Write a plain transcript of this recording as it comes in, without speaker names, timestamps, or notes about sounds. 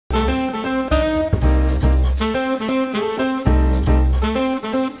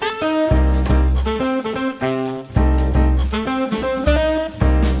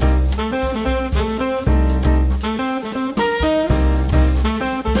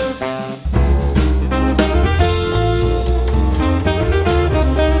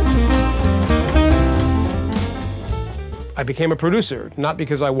I became a producer, not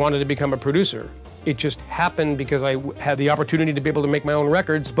because I wanted to become a producer. It just happened because I had the opportunity to be able to make my own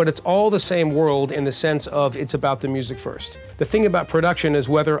records, but it's all the same world in the sense of it's about the music first. The thing about production is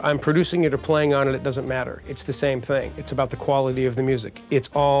whether I'm producing it or playing on it, it doesn't matter. It's the same thing. It's about the quality of the music. It's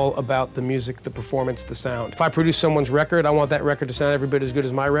all about the music, the performance, the sound. If I produce someone's record, I want that record to sound every bit as good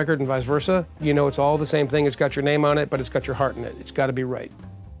as my record and vice versa. You know, it's all the same thing. It's got your name on it, but it's got your heart in it. It's got to be right.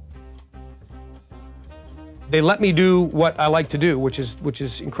 They let me do what I like to do, which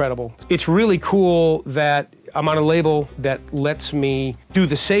is incredible. It's really cool that I'm on a label that lets me do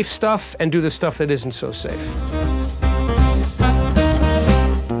the safe stuff and do the stuff that isn't so safe.